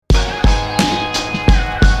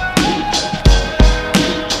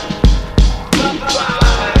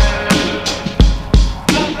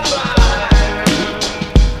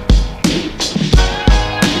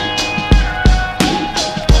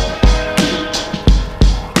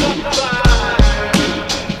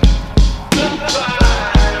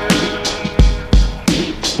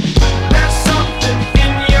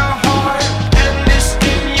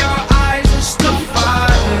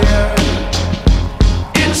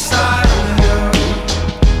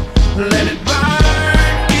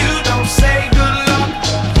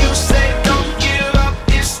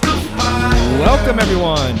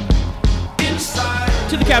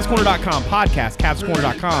CavsCorner.com podcast,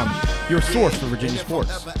 CavsCorner.com, your source for Virginia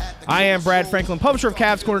sports. I am Brad Franklin, publisher of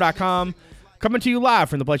CavsCorner.com, coming to you live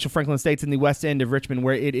from the Palatial Franklin Estates in the west end of Richmond,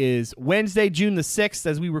 where it is Wednesday, June the 6th,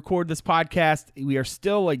 as we record this podcast. We are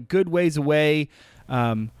still a good ways away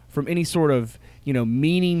from any sort of,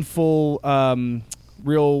 meaningful,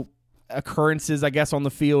 real occurrences, I guess, on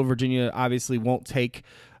the field. Virginia obviously won't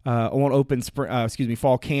open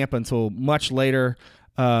fall camp until much later.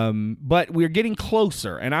 But we're getting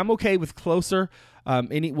closer, and I'm okay with closer.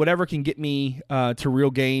 Whatever can get me to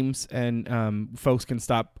real games, and folks can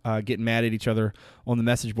stop getting mad at each other on the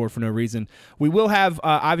message board for no reason. We will have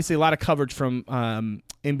obviously a lot of coverage from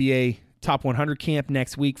NBA Top 100 camp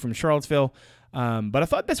next week from Charlottesville. But I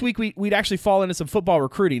thought this week we'd actually fall into some football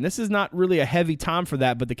recruiting. This is not really a heavy time for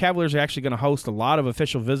that, but the Cavaliers are actually going to host a lot of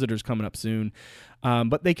official visitors coming up soon.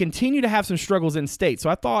 But they continue to have some struggles in state. So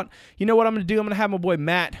I thought, you know what I'm going to do? I'm going to have my boy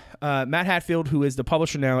Matt Hatfield, who is the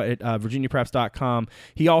publisher now at VirginiaPreps.com.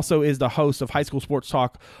 He also is the host of High School Sports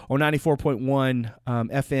Talk on 94.1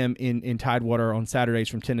 FM in Tidewater on Saturdays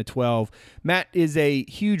from 10 to 12. Matt is a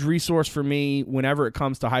huge resource for me whenever it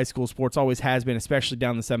comes to high school sports, always has been, especially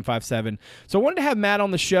down the 757. So I wanted to have Matt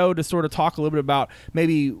on the show to sort of talk a little bit about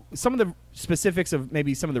maybe some of the specifics of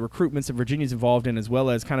maybe some of the recruitments that Virginia's involved in, as well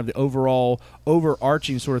as kind of the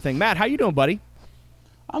overarching sort of thing. Matt, how you doing, buddy?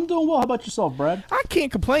 I'm doing well. How about yourself, Brad? I can't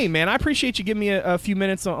complain, man. I appreciate you giving me a few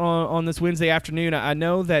minutes on this Wednesday afternoon. I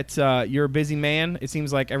know that you're a busy man. It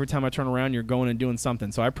seems like every time I turn around, you're going and doing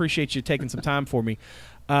something. So I appreciate you taking some time for me.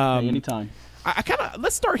 Hey, anytime.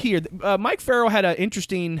 Let's start here. Mike Farrell had an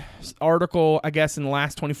interesting article, I guess, in the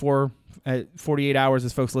last 48 hours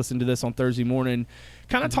as folks listen to this on Thursday morning,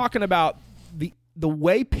 kind of talking about the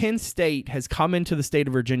way Penn State has come into the state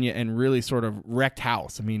of Virginia and really sort of wrecked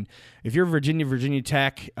house. I mean, if you're Virginia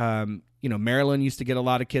Tech, Maryland used to get a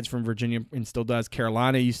lot of kids from Virginia and still does.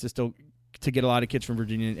 Carolina used to get a lot of kids from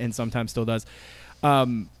Virginia and sometimes still does.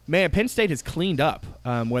 Man, Penn State has cleaned up,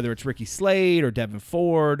 whether it's Ricky Slade or Devin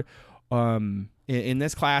Ford. In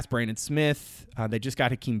this class, Brandon Smith. They just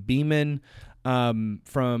got Hakeem Beeman from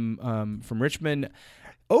Richmond.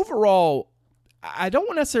 Overall, I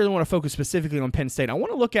don't necessarily want to focus specifically on Penn State. I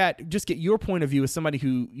want to get your point of view as somebody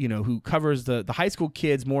who covers the high school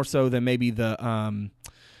kids more so than maybe the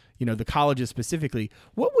colleges specifically.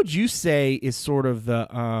 What would you say is sort of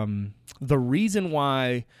the reason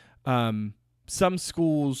why some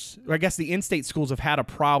schools, or I guess the in-state schools, have had a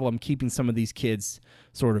problem keeping some of these kids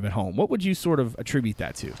sort of at home? What would you sort of attribute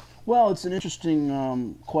that to? Well, it's an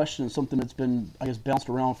interesting question, something that's been, I guess, bounced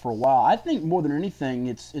around for a while. I think more than anything,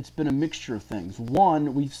 it's been a mixture of things.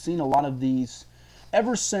 One, we've seen a lot of these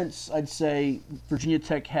ever since, I'd say, Virginia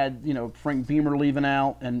Tech had, Frank Beamer leaving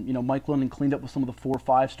out, and, Mike London cleaned up with some of the 4 or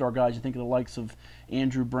 5-star guys. You think of the likes of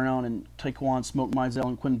Andrew Brown and Taekwon Smoke Mizell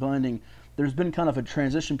and Quinn Bunding. There's been kind of a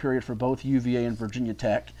transition period for both UVA and Virginia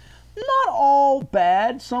Tech. Not all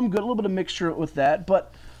bad, some good, a little bit of mixture with that,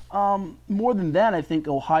 but more than that, I think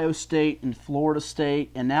Ohio State and Florida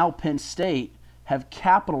State and now Penn State have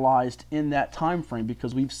capitalized in that time frame,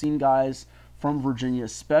 because we've seen guys from Virginia,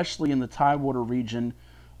 especially in the Tidewater region,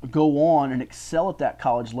 go on and excel at that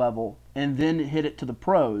college level and then hit it to the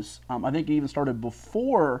pros. I think it even started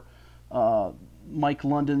before Mike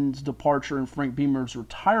London's departure and Frank Beamer's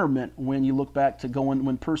retirement, when you look back to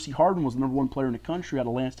when Percy Harden was the number 1 player in the country out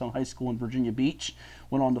of Lansdowne High School in Virginia Beach,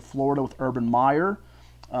 went on to Florida with Urban Meyer,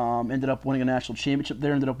 ended up winning a national championship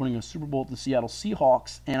there, ended up winning a Super Bowl with the Seattle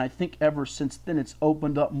Seahawks, and I think ever since then it's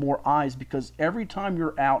opened up more eyes, because every time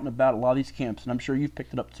you're out and about a lot of these camps, and I'm sure you've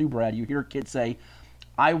picked it up too, Brad, you hear kids say,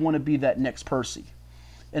 I want to be that next Percy.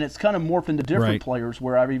 And it's kind of morphed into different players,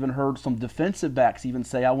 where I've even heard some defensive backs even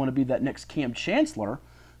say, I want to be that next Cam Chancellor,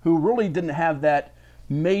 who really didn't have that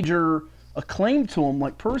major acclaim to him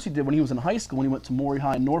like Percy did when he was in high school, when he went to Maury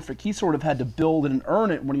High in Norfolk. He sort of had to build it and earn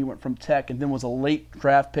it when he went from Tech, and then was a late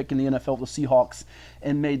draft pick in the NFL with the Seahawks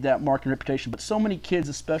and made that mark and reputation. But so many kids,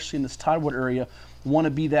 especially in this Tidewater area, want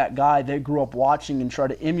to be that guy they grew up watching and try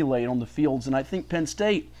to emulate on the fields. And I think Penn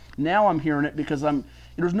State, now I'm hearing it, because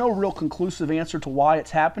there's no real conclusive answer to why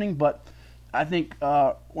it's happening, but I think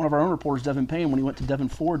one of our own reporters, Devin Payne, when he went to Devin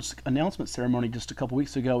Ford's announcement ceremony just a couple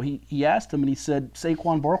weeks ago, he asked him, and he said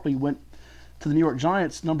Saquon Barkley went to the New York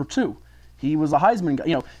Giants number 2. He was a Heisman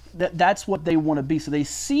guy. That's what they want to be. So they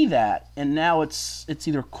see that, and now it's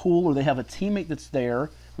either cool or they have a teammate that's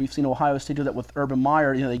there. We've seen Ohio State do that with Urban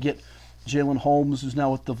Meyer. They get Jalen Holmes, who's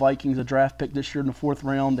now with the Vikings, a draft pick this year in the 4th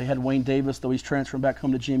round. They had Wayne Davis, though he's transferring back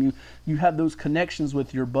home to GMU. You have those connections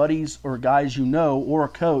with your buddies or guys or a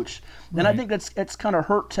coach. And I think that's kind of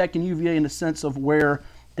hurt Tech and UVA in the sense of where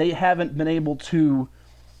they haven't been able to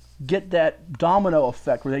get that domino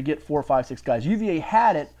effect where they get 4, 5, 6 guys. UVA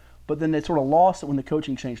had it, but then they sort of lost it when the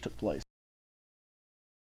coaching change took place.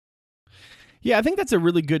 Yeah, I think that's a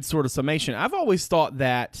really good sort of summation. I've always thought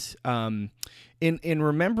that in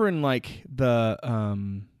remembering like the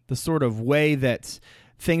sort of way that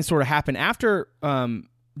things sort of happened after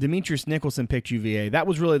Demetrius Nicholson picked UVA, that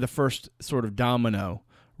was really the first sort of domino,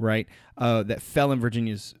 right, that fell in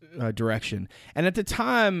Virginia's direction. And at the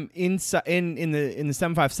time, in the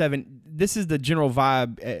 757, this is the general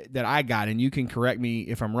vibe that I got, and you can correct me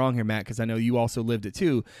if I'm wrong here, Matt, because I know you also lived it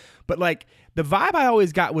too. But like the vibe I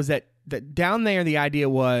always got was that down there, the idea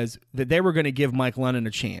was that they were going to give Mike London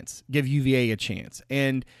a chance, give UVA a chance.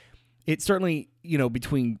 And it certainly,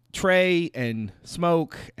 between Trey and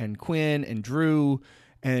Smoke and Quinn and Drew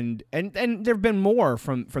and there have been more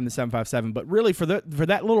from the 757, but really for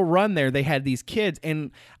that little run there, they had these kids.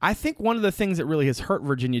 And I think one of the things that really has hurt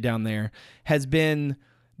Virginia down there has been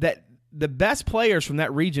that the best players from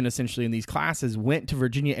that region, essentially in these classes, went to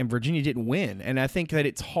Virginia, and Virginia didn't win. And I think that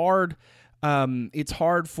it's hard. It's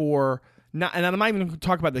hard for not, and I'm not even going to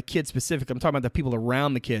talk about the kids specifically. I'm talking about the people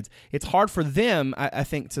around the kids. It's hard for them, I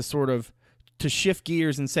think, to sort of to shift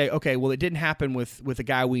gears and say, okay, well, it didn't happen with a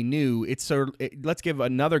guy we knew. Let's give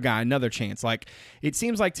another guy another chance. Like it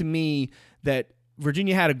seems like to me that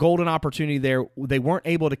Virginia had a golden opportunity there. They weren't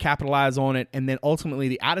able to capitalize on it, and then ultimately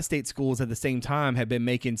the out-of-state schools at the same time have been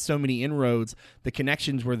making so many inroads. The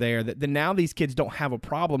connections were there that now these kids don't have a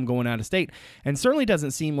problem going out of state, and certainly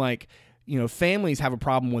doesn't seem like families have a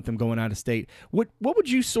problem with them going out of state. What would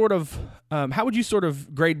you sort of how would you sort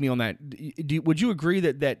of grade me on that? Would you agree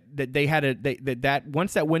that they had that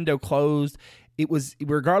once that window closed, it was,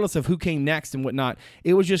 regardless of who came next and whatnot,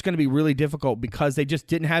 it was just going to be really difficult because they just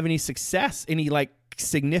didn't have any success, any like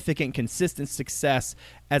significant, consistent success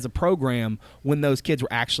as a program when those kids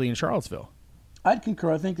were actually in Charlottesville? I'd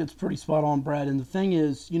concur. I think that's pretty spot on, Brad. And the thing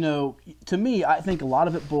is, to me, I think a lot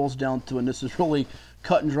of it boils down to, and this is really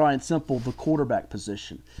cut and dry and simple, the quarterback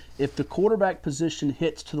position. If the quarterback position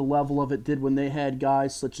hits to the level of it did when they had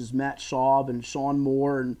guys such as Matt Schaub and Sean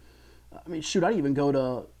Moore, and I'd even go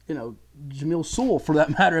to, Jamil Sewell for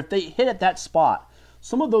that matter. If they hit at that spot,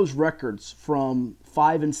 some of those records from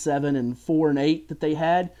 5-7 and 4-8 that they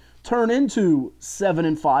had turn into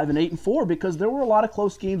 7-5 and 8-4 because there were a lot of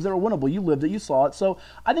close games that were winnable. You lived it, you saw it. So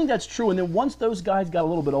I think that's true. And then once those guys got a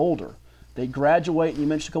little bit older, they graduate, and you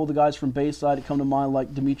mentioned a couple of the guys from Bayside that come to mind,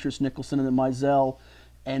 like Demetrius Nicholson and then Mizell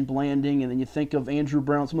and Blanding, and then you think of Andrew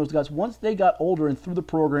Brown, some of those guys. Once they got older and through the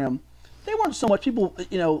program, they weren't so much people,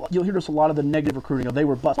 you'll hear this a lot of the negative recruiting. They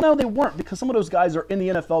were bust. Well, no, they weren't, because some of those guys are in the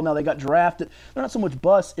NFL now. They got drafted. They're not so much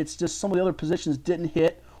bust. It's just some of the other positions didn't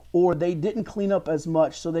hit, or they didn't clean up as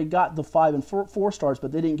much, so they got the 5 and 4 stars,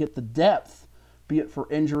 but they didn't get the depth, be it for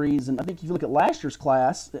injuries. And I think if you look at last year's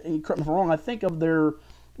class, and you correct me if I'm wrong, I think of their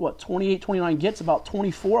 28, 29 gets, about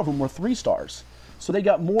 24 of them were 3 stars. So they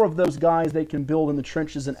got more of those guys they can build in the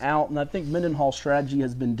trenches and out. And I think Mendenhall's strategy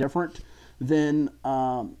has been different than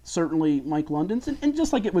certainly Mike London's. And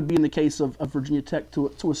just like it would be in the case of Virginia Tech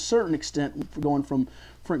to a certain extent, going from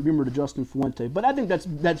Frank Beamer to Justin Fuente. But I think that's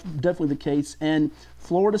definitely the case. And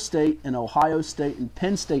Florida State and Ohio State and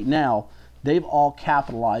Penn State now, they've all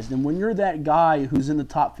capitalized. And when you're that guy who's in the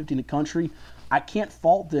top 50 in the country, I can't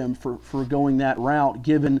fault them for going that route,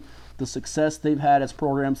 given the success they've had as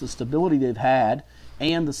programs, the stability they've had,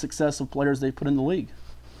 and the success of players they've put in the league.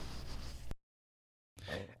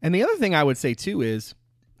 And the other thing I would say too is,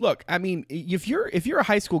 look, if you're a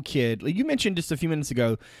high school kid, like you mentioned just a few minutes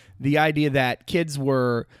ago, the idea that kids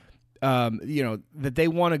were, that they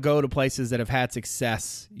want to go to places that have had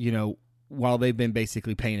success, while they've been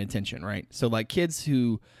basically paying attention, right? So like kids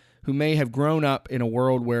who may have grown up in a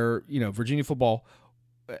world where, Virginia football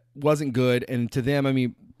wasn't good. And to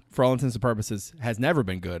them, for all intents and purposes, has never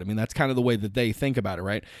been good. That's kind of the way that they think about it,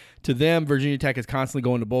 right? To them, Virginia Tech is constantly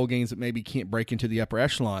going to bowl games that maybe can't break into the upper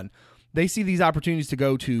echelon. They see these opportunities to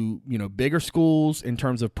go to, bigger schools in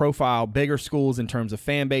terms of profile, bigger schools in terms of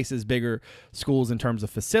fan bases, bigger schools in terms of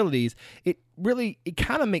facilities. It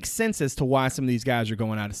kind of makes sense as to why some of these guys are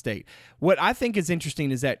going out of state. What I think is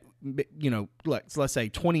interesting is that, let's say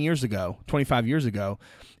 25 years ago,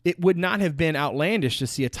 it would not have been outlandish to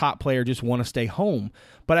see a top player just want to stay home.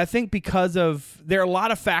 But I think because there are a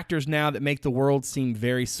lot of factors now that make the world seem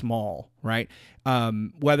very small, right?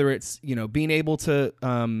 Whether it's, being able to,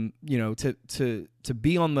 to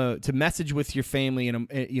be to message with your family in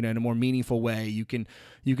a more meaningful way. You can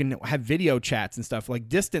have video chats and stuff. Like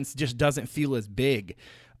distance just doesn't feel as big.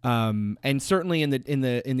 And certainly in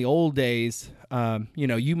the old days,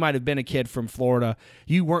 you might have been a kid from Florida.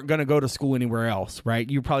 You weren't going to go to school anywhere else, right?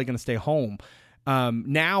 You're probably going to stay home.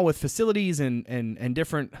 now with facilities and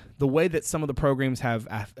different, the way that some of the programs have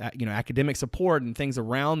academic support and things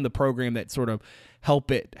around the program that sort of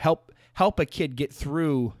help a kid get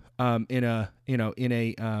through in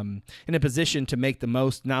a position to make the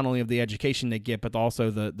most not only of the education they get but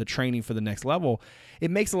also the training for the next level. It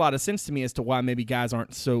makes a lot of sense to me as to why maybe guys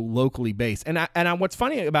aren't so locally based. And what's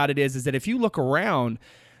funny about it is that if you look around,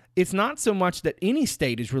 it's not so much that any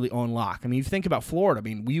state is really on lock. I mean, you think about Florida. I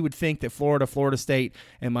mean, we would think that Florida State,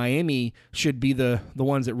 and Miami should be the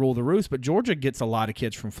ones that rule the roost, but Georgia gets a lot of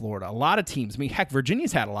kids from Florida. A lot of teams. I mean, heck,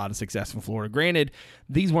 Virginia's had a lot of success from Florida. Granted,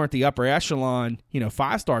 these weren't the upper echelon,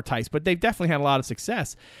 5-star types, but they've definitely had a lot of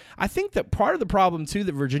success. I think that part of the problem, too,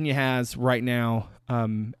 that Virginia has right now,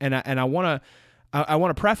 and I want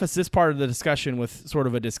to preface this part of the discussion with sort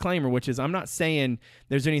of a disclaimer, which is I'm not saying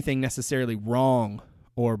there's anything necessarily wrong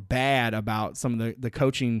or bad about some of the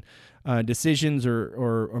coaching decisions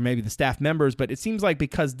or maybe the staff members, but it seems like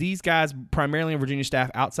because these guys, primarily in Virginia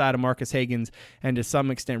staff, outside of Marcus Hagans and to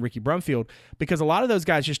some extent Ricky Brumfield, because a lot of those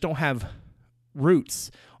guys just don't have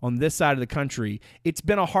roots on this side of the country, it's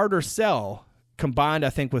been a harder sell, combined, I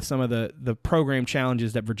think, with some of the program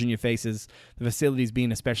challenges that Virginia faces, the facilities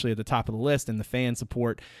being especially at the top of the list, and the fan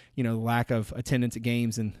support, the lack of attendance at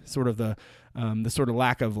games, and sort of the sort of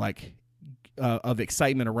lack of of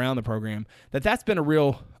excitement around the program, that's been a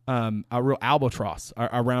real albatross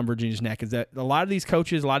around Virginia's neck, is that a lot of these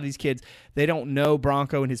coaches, a lot of these kids, they don't know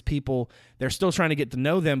Bronco and his people. They're still trying to get to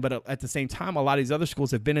know them, but at the same time, a lot of these other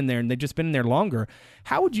schools have been in there and they've just been in there longer.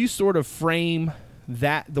 How would you sort of frame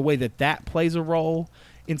that, the way that plays a role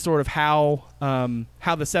in sort of how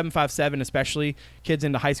the 757, especially kids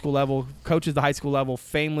into high school level, coaches the high school level,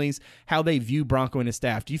 families, how they view Bronco and his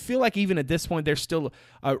staff? Do you feel like even at this point there's still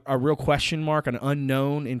a real question mark, an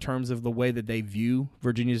unknown in terms of the way that they view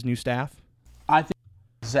Virginia's new staff? I think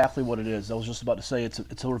exactly what it is. I was just about to say it's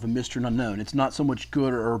sort of a mystery and unknown. It's not so much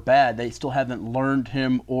good or bad. They still haven't learned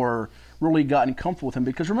him or really gotten comfortable with him.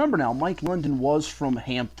 Because remember now, Mike London was from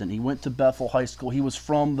Hampton. He went to Bethel High School. He was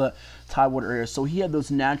from the Tidewater area. So he had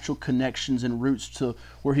those natural connections and roots to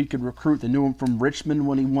where he could recruit. They knew him from Richmond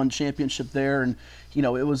when he won championship there. And,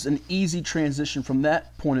 it was an easy transition from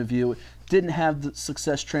that point of view. Didn't have the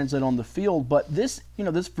success translate on the field, but this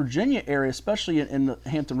Virginia area, especially in the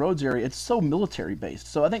Hampton Roads area, it's so military based.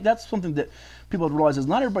 So I think that's something that people have realized is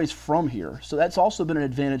not everybody's from here. So that's also been an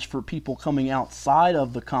advantage for people coming outside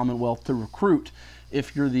of the Commonwealth to recruit.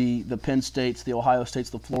 If you're the Penn States, the Ohio States,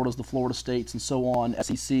 the Floridas, the Florida States, and so on,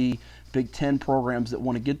 SEC, Big Ten programs that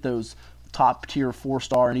want to get those top tier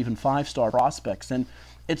 4-star and even 5-star prospects. And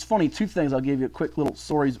it's funny, two things. I'll give you a quick little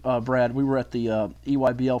stories, Brad. We were at the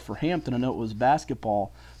EYBL for Hampton. I know it was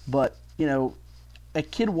basketball, but, a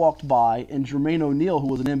kid walked by, and Jermaine O'Neal, who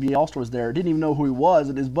was an NBA All-Star, was there. Didn't even know who he was,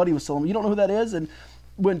 and his buddy was telling him, "You don't know who that is?" And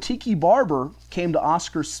when Tiki Barber came to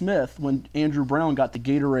Oscar Smith, when Andrew Brown got the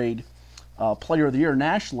Gatorade Player of the Year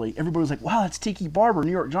nationally, everybody was like, "Wow, that's Tiki Barber,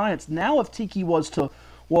 New York Giants." Now if Tiki was to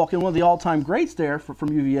walk in, one of the all-time greats there from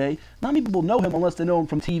UVA, not many people know him unless they know him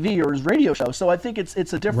from TV or his radio show. So I think it's a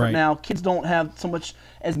different right now. Kids don't have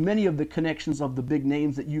as many of the connections of the big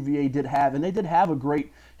names that UVA did have, and they did have a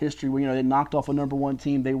great history where they knocked off a number one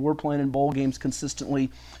team. They were playing in bowl games consistently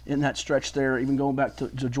in that stretch there, even going back to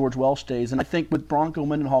George Welsh days. And I think with Bronco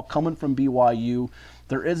Mendenhall coming from BYU,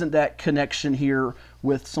 there isn't that connection here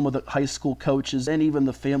with some of the high school coaches and even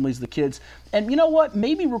the families, the kids. And you know what?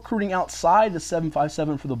 Maybe recruiting outside the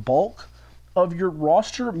 757 for the bulk of your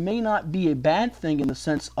roster may not be a bad thing, in the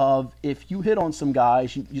sense of if you hit on some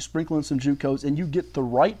guys, you sprinkle in some JUCOs, and you get the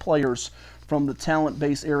right players from the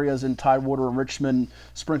talent-based areas in Tidewater and Richmond,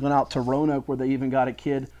 sprinkling out to Roanoke, where they even got a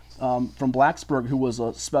kid from Blacksburg who was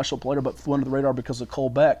a special player but flew under the radar because of Cole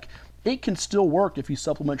Beck. It can still work if you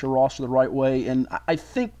supplement your roster the right way, and I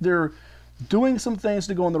think they're doing some things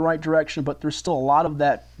to go in the right direction, but there's still a lot of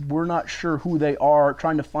that. We're not sure who they are,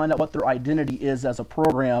 trying to find out what their identity is as a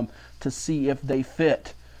program to see if they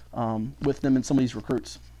fit with them in some of these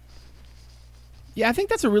recruits. Yeah, I think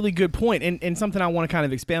that's a really good point, and something I want to kind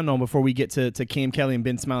of expand on before we get to Cam Kelly and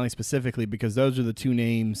Ben Smiley specifically, because those are the two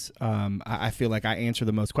names I feel like I answer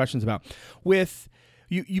the most questions about.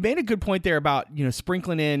 You made a good point there about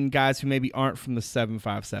sprinkling in guys who maybe aren't from the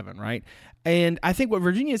 757, right? And I think what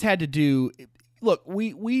Virginia's had to do, look,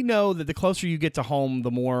 we know that the closer you get to home,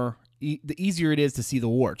 the easier it is to see the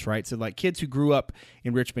warts, right? So like kids who grew up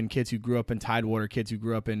in Richmond, kids who grew up in Tidewater, kids who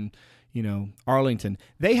grew up in Arlington,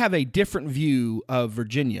 they have a different view of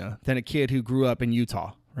Virginia than a kid who grew up in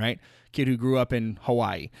Utah, right? Kid who grew up in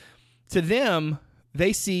Hawaii. To them,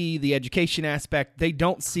 they see the education aspect. They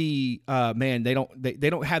don't see, they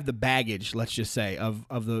don't have the baggage, let's just say, of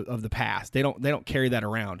the past. They don't carry that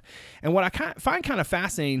around. And what I find kind of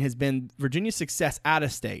fascinating has been Virginia's success out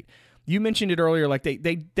of state. You mentioned it earlier, like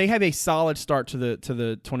they have a solid start to the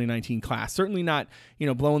 2019 class. Certainly not,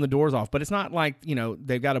 blowing the doors off, but it's not like,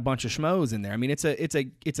 they've got a bunch of schmoes in there. I mean,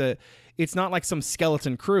 it's not like some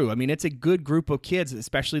skeleton crew. I mean, it's a good group of kids,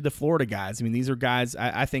 especially the Florida guys. I mean, these are guys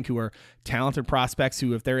I think who are talented prospects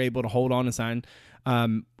who, if they're able to hold on and sign,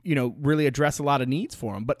 really address a lot of needs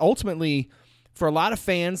for them. But ultimately, for a lot of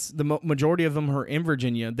fans, the majority of them are in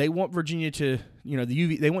Virginia. They want Virginia to,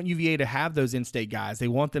 they want UVA to have those in-state guys. They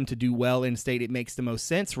want them to do well in-state. It makes the most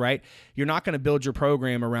sense, right? You're not going to build your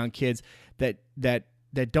program around kids that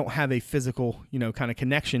don't have a physical, kind of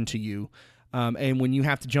connection to you. And when you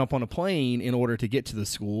have to jump on a plane in order to get to the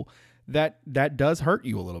school, that does hurt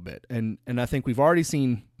you a little bit. And I think we've already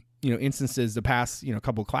seen, instances the past,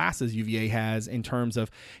 couple of classes UVA has in terms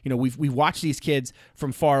of, we've watched these kids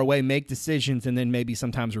from far away make decisions and then maybe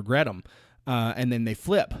sometimes regret them. And then they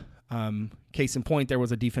flip. Case in point, there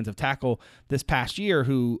was a defensive tackle this past year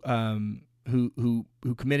who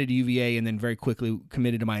committed to UVA and then very quickly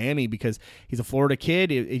committed to Miami because he's a Florida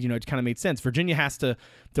kid. It kind of made sense. Virginia has to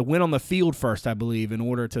win on the field first, I believe, in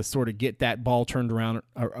order to sort of get that ball turned around,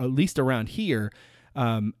 or at least around here.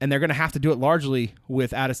 And they're going to have to do it largely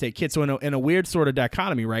with out-of-state kids. So in a weird sort of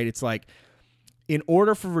dichotomy, right? It's like, in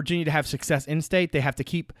order for Virginia to have success in-state, they have to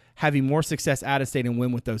keep having more success out-of-state and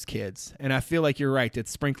win with those kids. And I feel like you're right that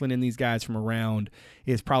sprinkling in these guys from around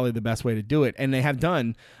is probably the best way to do it. And they have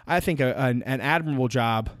done, I think, an admirable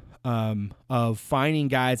job of finding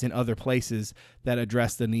guys in other places that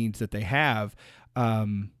address the needs that they have.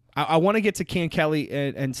 I want to get to Cam Kelly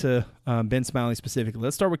and to Ben Smiley specifically.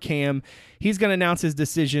 Let's start with Cam. He's going to announce his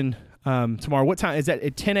decision tomorrow. What time is that?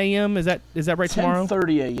 At 10 a.m. Is that right? Tomorrow?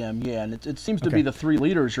 10:30 a.m. Yeah, and it seems to be the three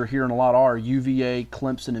leaders you're hearing a lot are UVA,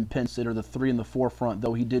 Clemson, and Penn State are the three in the forefront.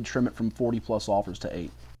 Though he did trim it from 40 plus offers to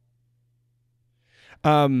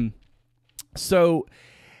 8. So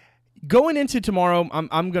going into tomorrow,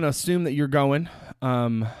 I'm going to assume that you're going.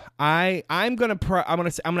 I'm going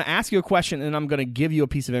to ask you a question and I'm going to give you a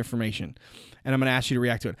piece of information and I'm going to ask you to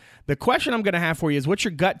react to it. The question I'm going to have for you is, what's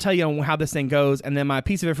your gut tell you on how this thing goes? And then my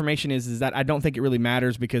piece of information is that I don't think it really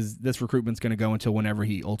matters because this recruitment's going to go until whenever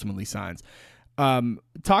he ultimately signs.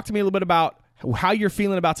 Talk to me a little bit about how you're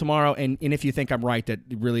feeling about tomorrow, and if you think I'm right that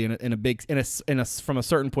really from a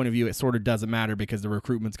certain point of view it sort of doesn't matter because the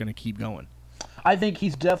recruitment's going to keep going. I think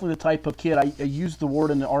he's definitely the type of kid. I used the word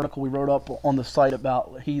in the article we wrote up on the site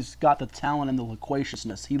about he's got the talent and the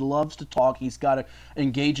loquaciousness. He loves to talk. He's got an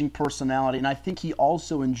engaging personality, and I think he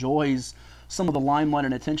also enjoys some of the limelight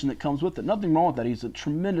and attention that comes with it. Nothing wrong with that. He's a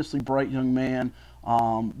tremendously bright young man.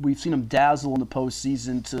 We've seen him dazzle in the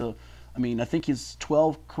postseason I think his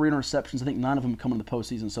 12 career interceptions, I think 9 of them come in the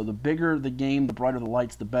postseason. So the bigger the game, the brighter the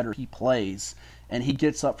lights, the better he plays. And he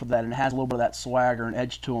gets up for that and has a little bit of that swagger and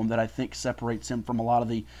edge to him that I think separates him from a lot of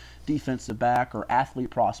the defensive back or athlete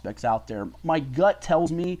prospects out there. My gut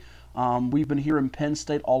tells me we've been hearing Penn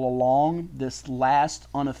State all along. This last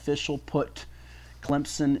unofficial put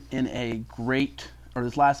Clemson in a great, or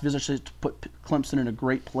this last visit to put Clemson in a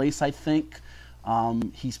great place, I think.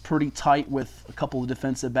 He's pretty tight with a couple of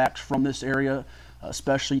defensive backs from this area,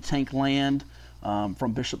 especially Tank Land.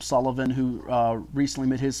 From Bishop Sullivan, who recently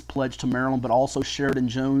made his pledge to Maryland, but also Sheridan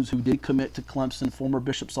Jones, who did commit to Clemson, former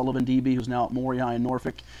Bishop Sullivan DB, who's now at Moriah in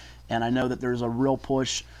Norfolk. And I know that there's a real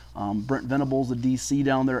push. Brent Venables, the DC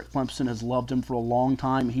down there at Clemson, has loved him for a long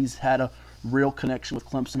time. He's had a real connection with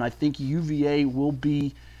Clemson. I think UVA will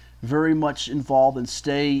be very much involved and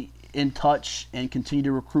stay in touch and continue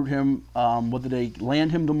to recruit him, whether they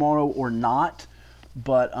land him tomorrow or not.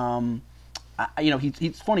 But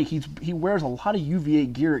he's funny. He wears a lot of UVA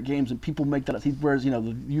gear at games, and people make that up. He wears,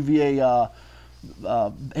 the UVA.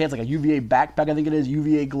 He has like a UVA backpack, I think it is.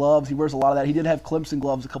 UVA gloves. He wears a lot of that. He did have Clemson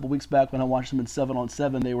gloves a couple weeks back when I watched him in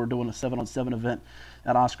 7-on-7. They were doing a 7-on-7 event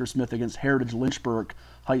at Oscar Smith against Heritage Lynchburg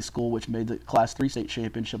High School, which made the Class 3 state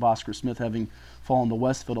championship. Oscar Smith having fallen to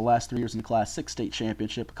Westfield the last 3 years in the Class 6 state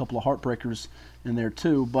championship. A couple of heartbreakers in there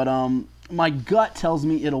too. But my gut tells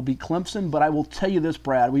me it'll be Clemson. But I will tell you this,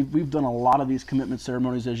 Brad. We've done a lot of these commitment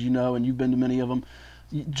ceremonies, as you know, and you've been to many of them.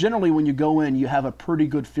 Generally, when you go in, you have a pretty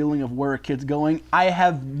good feeling of where a kid's going. I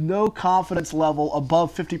have no confidence level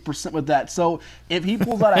above 50% with that. So if he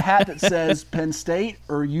pulls out a hat that says Penn State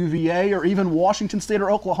or UVA or even Washington State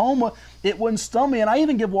or Oklahoma, it wouldn't stun me. And I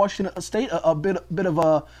even give Washington State a bit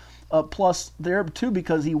of plus there too,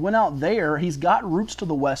 because he went out there. He's got roots to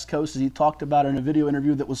the West Coast, as he talked about in a video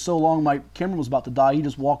interview that was so long my camera was about to die. He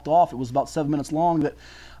just walked off. It was about 7 minutes long. That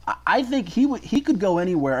I think he could go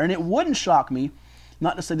anywhere, and it wouldn't shock me.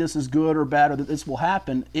 Not to say this is good or bad or that this will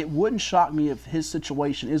happen. It wouldn't shock me if his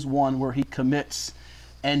situation is one where he commits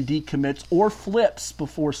and decommits or flips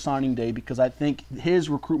before signing day, because I think his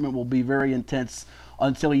recruitment will be very intense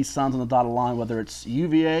until he signs on the dotted line, whether it's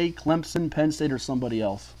UVA, Clemson, Penn State, or somebody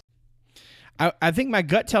else. I think my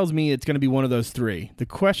gut tells me it's going to be one of those three. The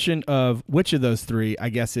question of which of those three, I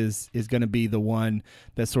guess, is going to be the one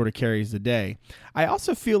that sort of carries the day. I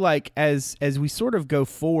also feel like as we sort of go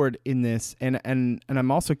forward in this, and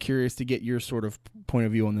I'm also curious to get your sort of point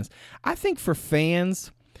of view on this. I think for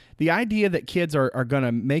fans, the idea that kids are going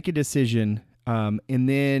to make a decision and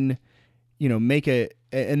then, make and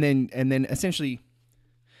then essentially,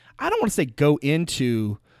 I don't want to say go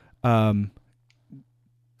into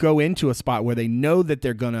a spot where they know that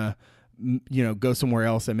they're going to, go somewhere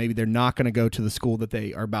else, and maybe they're not going to go to the school that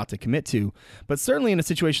they are about to commit to. But certainly in a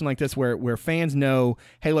situation like this where fans know,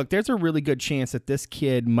 hey, look, there's a really good chance that this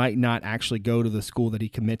kid might not actually go to the school that he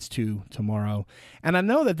commits to tomorrow. And I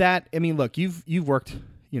know that look, you've worked,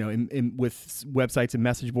 in with websites and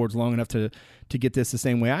message boards long enough to get this the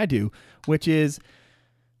same way I do, which is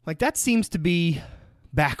like, that seems to be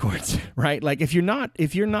backwards, right? Like if you're not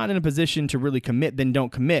in a position to really commit, then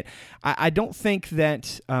don't commit. I don't think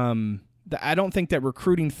that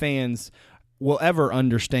recruiting fans will ever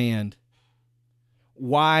understand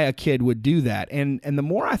why a kid would do that. And the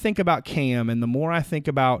more I think about Cam, and the more I think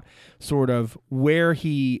about sort of where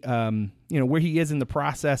he where he is in the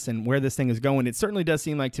process and where this thing is going, it certainly does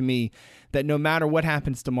seem like to me that no matter what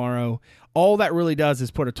happens tomorrow, all that really does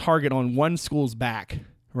is put a target on one school's back,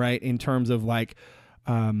 right? In terms of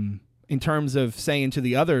saying to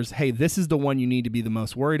the others, hey, this is the one you need to be the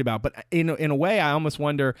most worried about. But in a way, I almost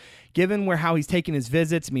wonder, given how he's taken his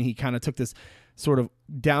visits, I mean, he kind of took this sort of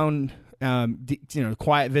down,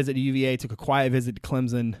 quiet visit to UVA, took a quiet visit to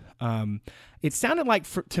Clemson. It sounded like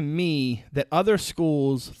to me that other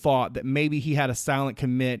schools thought that maybe he had a silent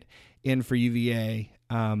commit in for UVA,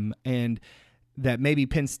 and that maybe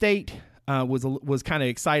Penn State was kind of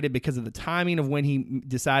excited because of the timing of when he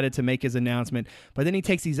decided to make his announcement. But then he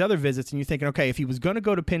takes these other visits, and you're thinking, okay, if he was going to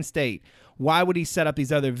go to Penn State, why would he set up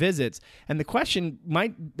these other visits? And the question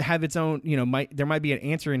might have its own, there might be an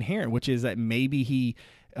answer inherent, which is that maybe he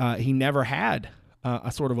never had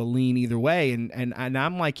a sort of a lean either way. And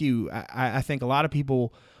I'm like you, I think a lot of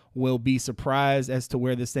people will be surprised as to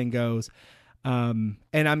where this thing goes. And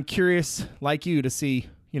I'm curious, like you, to see,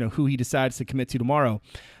 who he decides to commit to tomorrow.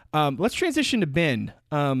 Let's transition to Ben.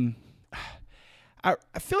 I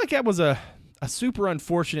feel like that was a super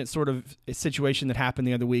unfortunate sort of situation that happened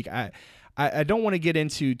the other week. I don't want to get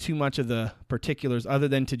into too much of the particulars other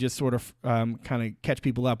than to just sort of kind of catch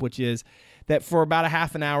people up, which is that for about a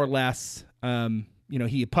half an hour less,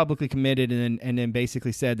 he publicly committed and then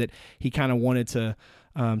basically said that he kind of wanted to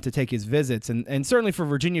take his visits. And certainly for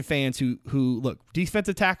Virginia fans who look,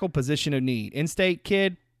 defensive tackle, position of need. In-state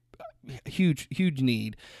kid, huge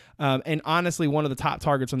need, and honestly one of the top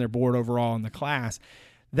targets on their board overall in the class.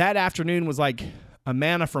 That afternoon was like a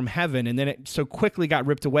manna from heaven, and then it so quickly got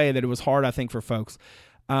ripped away that it was hard, I think, for folks.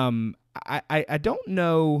 I don't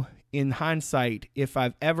know in hindsight if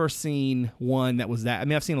I've ever seen one that was that. I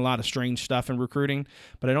mean, I've seen a lot of strange stuff in recruiting,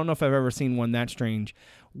 but I don't know if I've ever seen one that strange.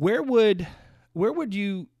 Where would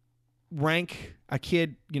you rank a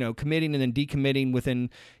kid, committing and then decommitting within,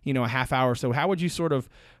 a half hour or so? How would you sort of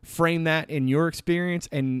frame that in your experience?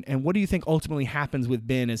 And what do you think ultimately happens with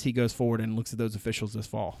Ben as he goes forward and looks at those officials this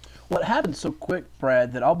fall? Well, it happened so quick,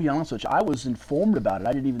 Brad, that I'll be honest with you, I was informed about it.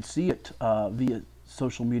 I didn't even see it via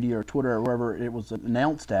social media or Twitter or wherever it was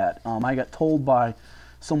announced at. I got told by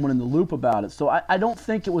someone in the loop about it. So I don't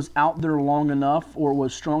think it was out there long enough or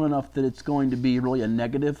was strong enough that it's going to be really a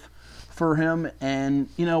negative for him. And,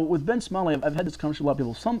 with Ben Smiley, I've had this conversation with a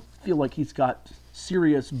lot of people. Some feel like he's got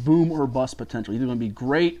serious boom or bust potential. He's either going to be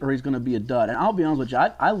great or he's going to be a dud. And I'll be honest with you,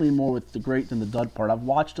 I lean more with the great than the dud part. I've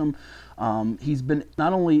watched him. He's been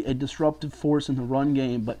not only a disruptive force in the run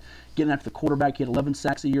game, but getting after the quarterback. He had 11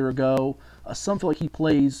 sacks a year ago. Some feel like he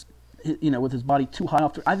plays, with his body too high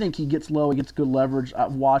off. I think he gets low. He gets good leverage.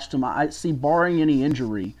 I've watched him. I see, barring any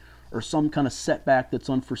injury or some kind of setback that's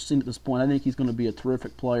unforeseen at this point, I think he's going to be a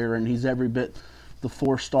terrific player, and he's every bit the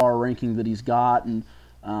 4-star ranking that he's got. And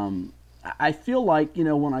I feel like,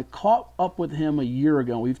 when I caught up with him a year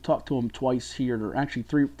ago, we've talked to him twice here, or actually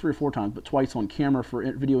three or four times, but twice on camera for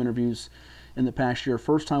video interviews in the past year.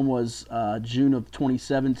 First time was June of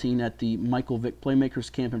 2017 at the Michael Vick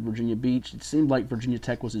Playmakers Camp in Virginia Beach. It seemed like Virginia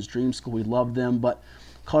Tech was his dream school. We loved them, but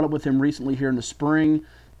caught up with him recently here in the spring,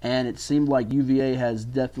 and it seemed like UVA has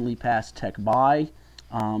definitely passed Tech by.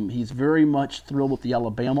 He's very much thrilled with the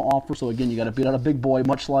Alabama offer. So again, you got to beat out a big boy,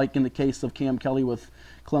 much like in the case of Cam Kelly with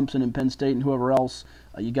Clemson and Penn State and whoever else.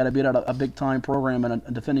 You got to beat out a big time program and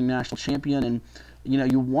a defending national champion. And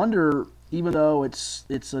you wonder, even though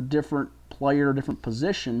it's a different player, different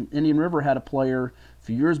position, Indian River had a player a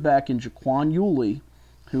few years back in Jaquan Yulee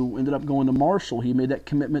who ended up going to Marshall. He made that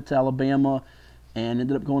commitment to Alabama and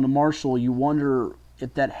ended up going to Marshall. You wonder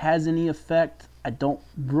if that has any effect. I don't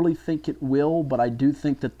really think it will, but I do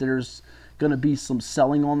think that there's going to be some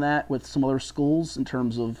selling on that with some other schools in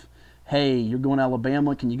terms of, hey, you're going to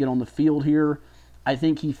Alabama, can you get on the field here? I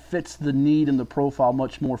think he fits the need and the profile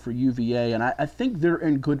much more for UVA, and I think they're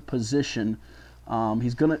in good position.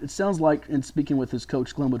 It sounds like, in speaking with his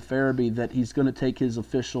coach, Glenwood Farabee, that he's going to take his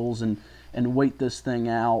officials and wait this thing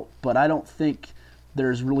out, but I don't think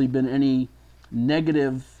there's really been any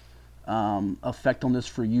negative effect on this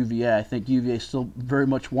for UVA. I think UVA still very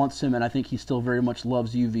much wants him, and I think he still very much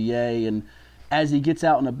loves UVA. And as he gets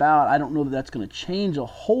out and about, I don't know that that's going to change a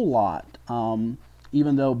whole lot.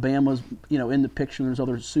 Even though Bama's in the picture, and there's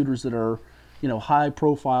other suitors that are high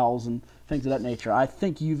profiles and things of that nature. I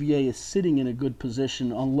think UVA is sitting in a good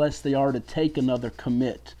position unless they are to take another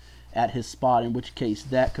commit at his spot, in which case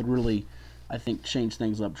that could really, I think, change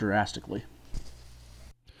things up drastically.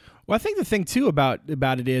 Well, I think the thing, too, about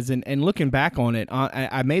it is, and looking back on it,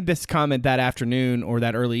 I made this comment that afternoon or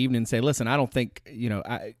that early evening and say, listen, I don't think,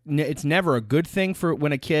 it's never a good thing for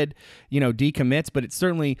when a kid, decommits, but it's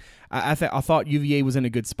certainly, I thought UVA was in a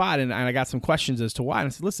good spot, and I got some questions as to why. And I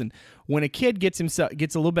said, listen, when a kid gets a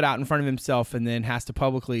little bit out in front of himself and then has to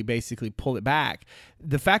publicly basically pull it back,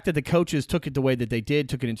 the fact that the coaches took it the way that they did,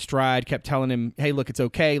 took it in stride, kept telling him, hey, look, it's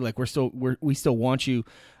okay, like we still want you,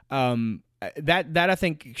 that I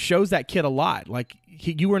think shows that kid a lot. Like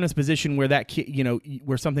you were in this position where that kid,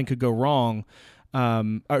 where something could go wrong,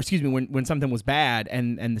 when something was bad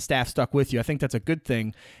and the staff stuck with you. I think that's a good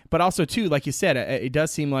thing. But also too, like you said, it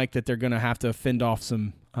does seem like that they're going to have to fend off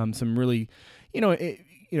some really,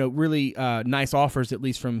 really nice offers, at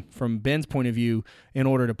least from Ben's point of view, in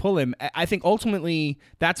order to pull him. I think ultimately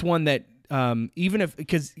that's one that. Even if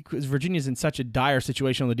because Virginia's in such a dire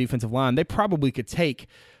situation on the defensive line, they probably could take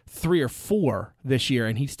 3 or 4 this year,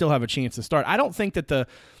 and he'd still have a chance to start. I don't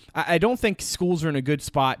think schools are in a good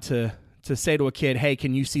spot to say to a kid, hey,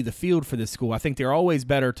 can you see the field for this school? I think they're always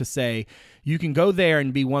better to say, you can go there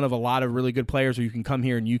and be one of a lot of really good players, or you can come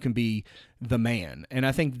here and you can be the man. And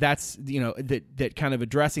I think that's, that kind of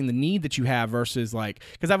addressing the need that you have versus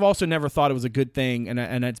because I've also never thought it was a good thing,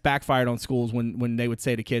 and it's backfired on schools when they would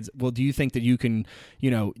say to kids, well, do you think that you can,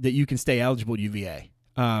 that you can stay eligible at UVA?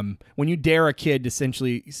 When you dare a kid to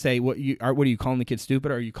essentially say, what are you calling the kid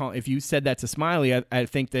stupid? Or if you said that to Smiley, I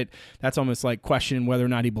think that's almost like questioning whether or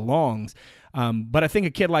not he belongs. But I think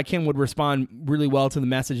a kid like him would respond really well to the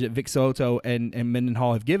message that Vic Soto and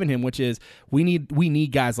Mendenhall have given him, which is we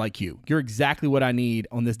need guys like you. You're exactly what I need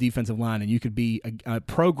on this defensive line, and you could be a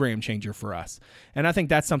program changer for us. And I think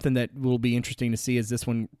that's something that will be interesting to see as this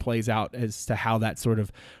one plays out, as to how that sort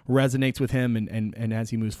of resonates with him and as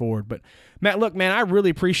he moves forward. But Matt, look, man, I really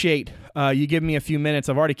appreciate you giving me a few minutes.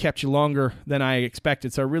 I've already kept you longer than I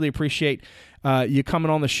expected, so I really appreciate you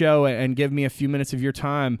coming on the show and giving me a few minutes of your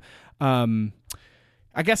time. I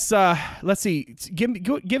guess let's see. Give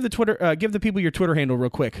the people your Twitter handle real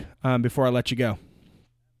quick before I let you go.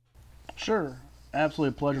 Sure,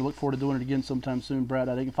 absolutely a pleasure. Look forward to doing it again sometime soon, Brad.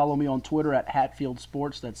 You can follow me on Twitter at Hatfield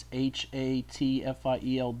Sports. That's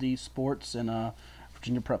HATFIELD Sports, and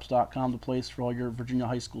VirginiaPreps.com, the place for all your Virginia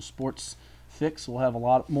high school sports fix. We'll have a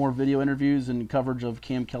lot more video interviews and coverage of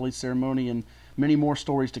Cam Kelly's ceremony and many more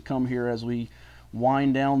stories to come here as we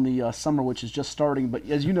wind down the summer, which is just starting. But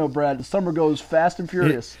as you know, Brad, the summer goes fast and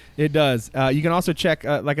furious. It does. You can also check,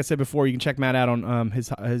 like I said before, you can check Matt out on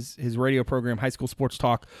his radio program, High School Sports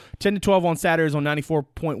Talk, 10 to 12 on Saturdays on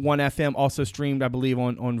 94.1 FM, also streamed, I believe,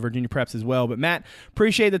 on Virginia Preps as well. But Matt,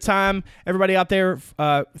 appreciate the time. Everybody out there,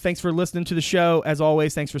 thanks for listening to the show. As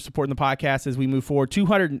always, thanks for supporting the podcast as we move forward.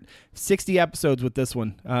 260 episodes with this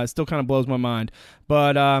one. Still kind of blows my mind.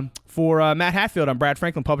 But for Matt Hatfield, I'm Brad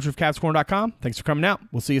Franklin, publisher of CavsCorner.com. Thanks for coming out.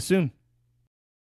 We'll see you soon.